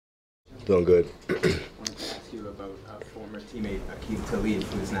Doing good. I wanted to ask you about a former teammate, Aqib Talib,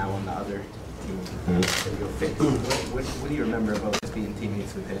 who is now on the other team that you'll fix. What do you remember about just being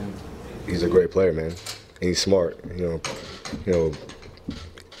teammates with him? He's a great player, man. And he's smart.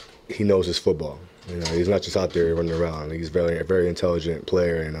 He knows his football. He's not just out there running around. He's a very intelligent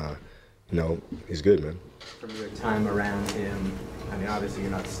player, and he's good, man. From your time around him, I mean, obviously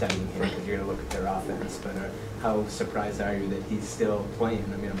you're not studying him because you're going to look at their offense, but how surprised are you that he's still playing?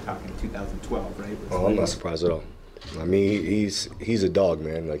 I mean, I'm talking 2012, right? Oh, I'm not surprised at all. I mean, he's a dog,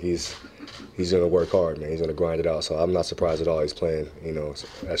 man. Like he's going to work hard, man. He's going to grind it out. So I'm not surprised at all. He's playing.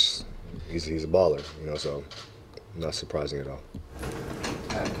 He's a baller. So not surprising at all.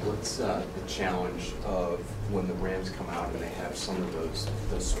 What's the challenge of when the Rams come out and they have some of those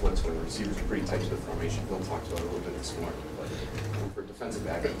splits where the receivers are pretty tight to the formation? Bill talked about it a little bit this morning, but for defensive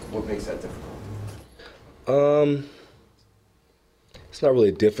back, what makes that difficult? It's not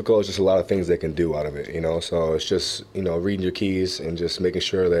really difficult. It's just a lot of things they can do out of it, So it's just, reading your keys and just making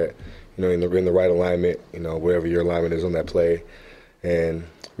sure that, in the right alignment, wherever your alignment is on that play, and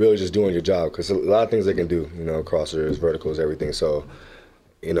really just doing your job because a lot of things they can do, crossers, verticals, everything. So,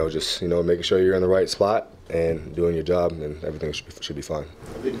 just making sure you're in the right spot and doing your job, and everything should be fine.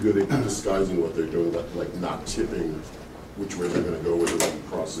 I think good at disguising what they're doing, like not tipping which way they're going to go with it, like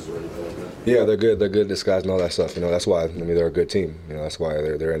crosses or anything like that. Yeah, they're good. They're good at disguising all that stuff. That's why they're a good team. That's why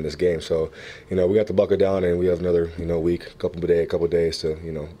they're in this game. So, we got to buckle down, and we have another week, couple of days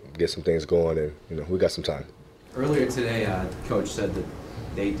to get some things going, and we got some time. Earlier today, Coach said that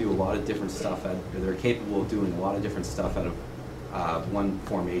they do a lot of different stuff, they're capable of doing a lot of different stuff out of one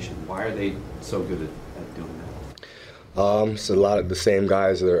formation. Why are they so good at doing that? It's a lot of the same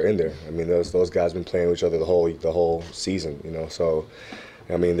guys that are in there. I mean, those guys have been playing with each other the whole season, So,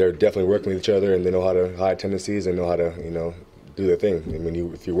 I mean, they're definitely working with each other, and they know how to hide tendencies and know how to, do their thing. I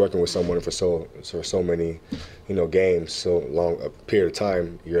mean, if you're working with someone for so many, games, so long a period of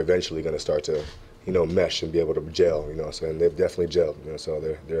time, you're eventually going to start to mesh and be able to gel, So, and they've definitely gelled, So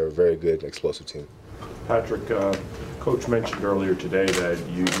they're a very good, explosive team. Patrick, Coach mentioned earlier today that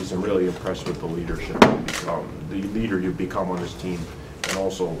he's really impressed with the leadership you've become, the leader you've become on his team, and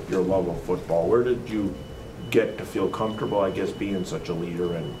also your love of football. Where did you get to feel comfortable, I guess, being such a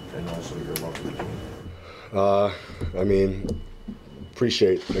leader and also your love for the team? I mean,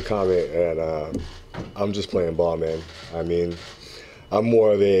 appreciate the comment, and I'm just playing ball, man. I mean, I'm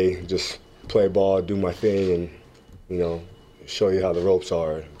more of a just play ball, do my thing, and show you how the ropes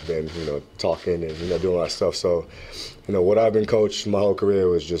are than talking and doing all that stuff. So, what I've been coached my whole career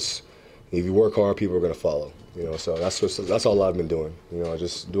was just if you work hard, people are gonna follow. So that's all I've been doing.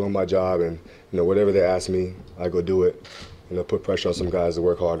 Just doing my job, and whatever they ask me, I go do it. Put pressure on some guys to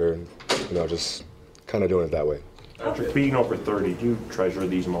work harder, and just kind of doing it that way. Patrick, being over 30, do you treasure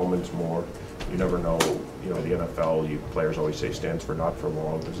these moments more? You never know. The NFL, players always say stands for not for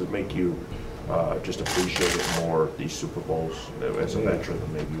long. Does it make you just appreciate it more, these Super Bowls, as a veteran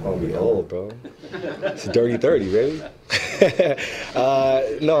than maybe you want to be old, bro? It's a dirty 30, really.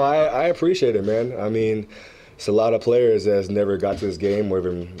 No, I appreciate it, man. I mean, it's a lot of players that's never got to this game or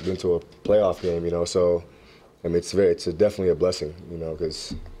even been to a playoff game, So, I mean, it's definitely a blessing,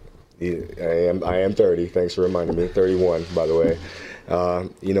 because I am 30. Thanks for reminding me. 31, by the way.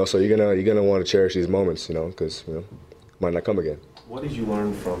 So you're gonna want to cherish these moments, because might not come again. What did you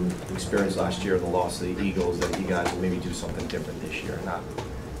learn from the experience last year, the loss of the Eagles, that you guys will maybe do something different this year, not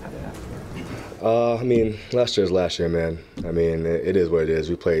have it happen? I mean, last year's last year, man. I mean, it is what it is.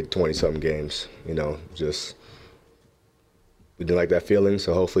 We played 20-something games, just we didn't like that feeling,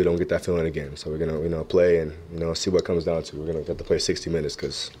 so hopefully don't get that feeling again. So we're gonna, play and see what it comes down to. We're gonna have to play 60 minutes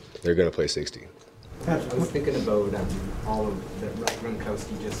because they're gonna play 60. I was thinking about all of that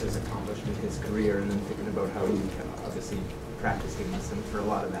Gronkowski just has accomplished in his career, and then thinking about how he obviously practiced against him for a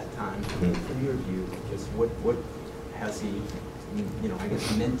lot of that time. From your view, just what has he, I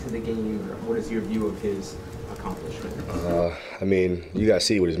guess, meant to the game, or what is your view of his accomplishment? I mean, you gotta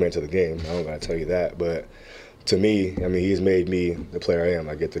see what he's meant to the game. I don't gotta tell you that, but to me, I mean, he's made me the player I am.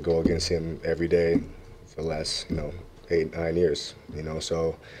 I get to go against him every day for the last, 8, 9 years.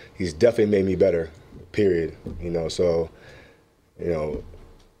 So he's definitely made me better. Period. So,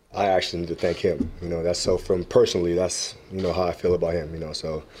 I actually need to thank him. That's so from personally, that's, how I feel about him,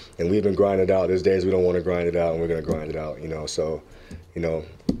 So, and we've been grinding it out. There's days we don't want to grind it out, and we're going to grind it out, So,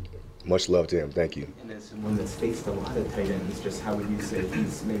 much love to him. Thank you. And as someone that's faced a lot of tight ends, just how would you say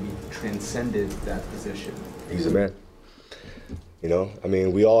he's maybe transcended that position? He's a man. I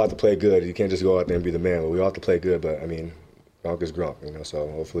mean, we all have to play good. You can't just go out there and be the man, but we all have to play good. But, I mean, Gronk is Gronk, So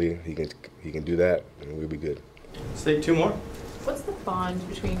hopefully he can do that, and we'll be good. Let's take 2 more. What's the bond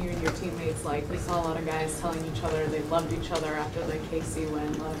between you and your teammates like? We saw a lot of guys telling each other they loved each other after the KC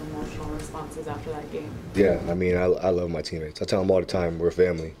win, a lot of emotional responses after that game. Yeah, I mean, I love my teammates. I tell them all the time, we're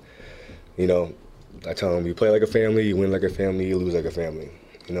family. You know, I tell them, you play like a family, you win like a family, you lose like a family.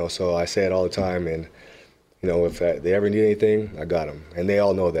 You know, so I say it all the time, and, you know, if they ever need anything, I got them. And they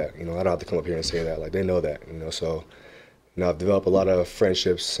all know that. You know, I don't have to come up here and say that. Like, they know that, you know, so, you know, I've developed a lot of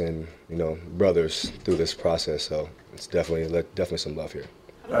friendships and, you know, brothers through this process, so it's definitely some love here.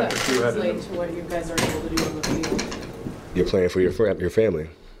 How does that translate to what you guys are able to do on the field? You're playing for your family.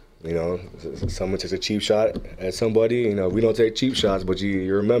 You know, someone takes a cheap shot at somebody, you know, we don't take cheap shots, but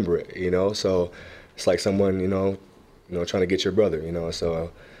you remember it, you know, so it's like someone, you know, trying to get your brother, you know,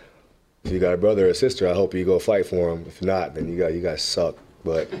 so if you got a brother or a sister, I hope you go fight for them. If not, then you guys suck,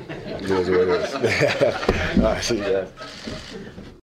 but it is what it is. All right, see you guys.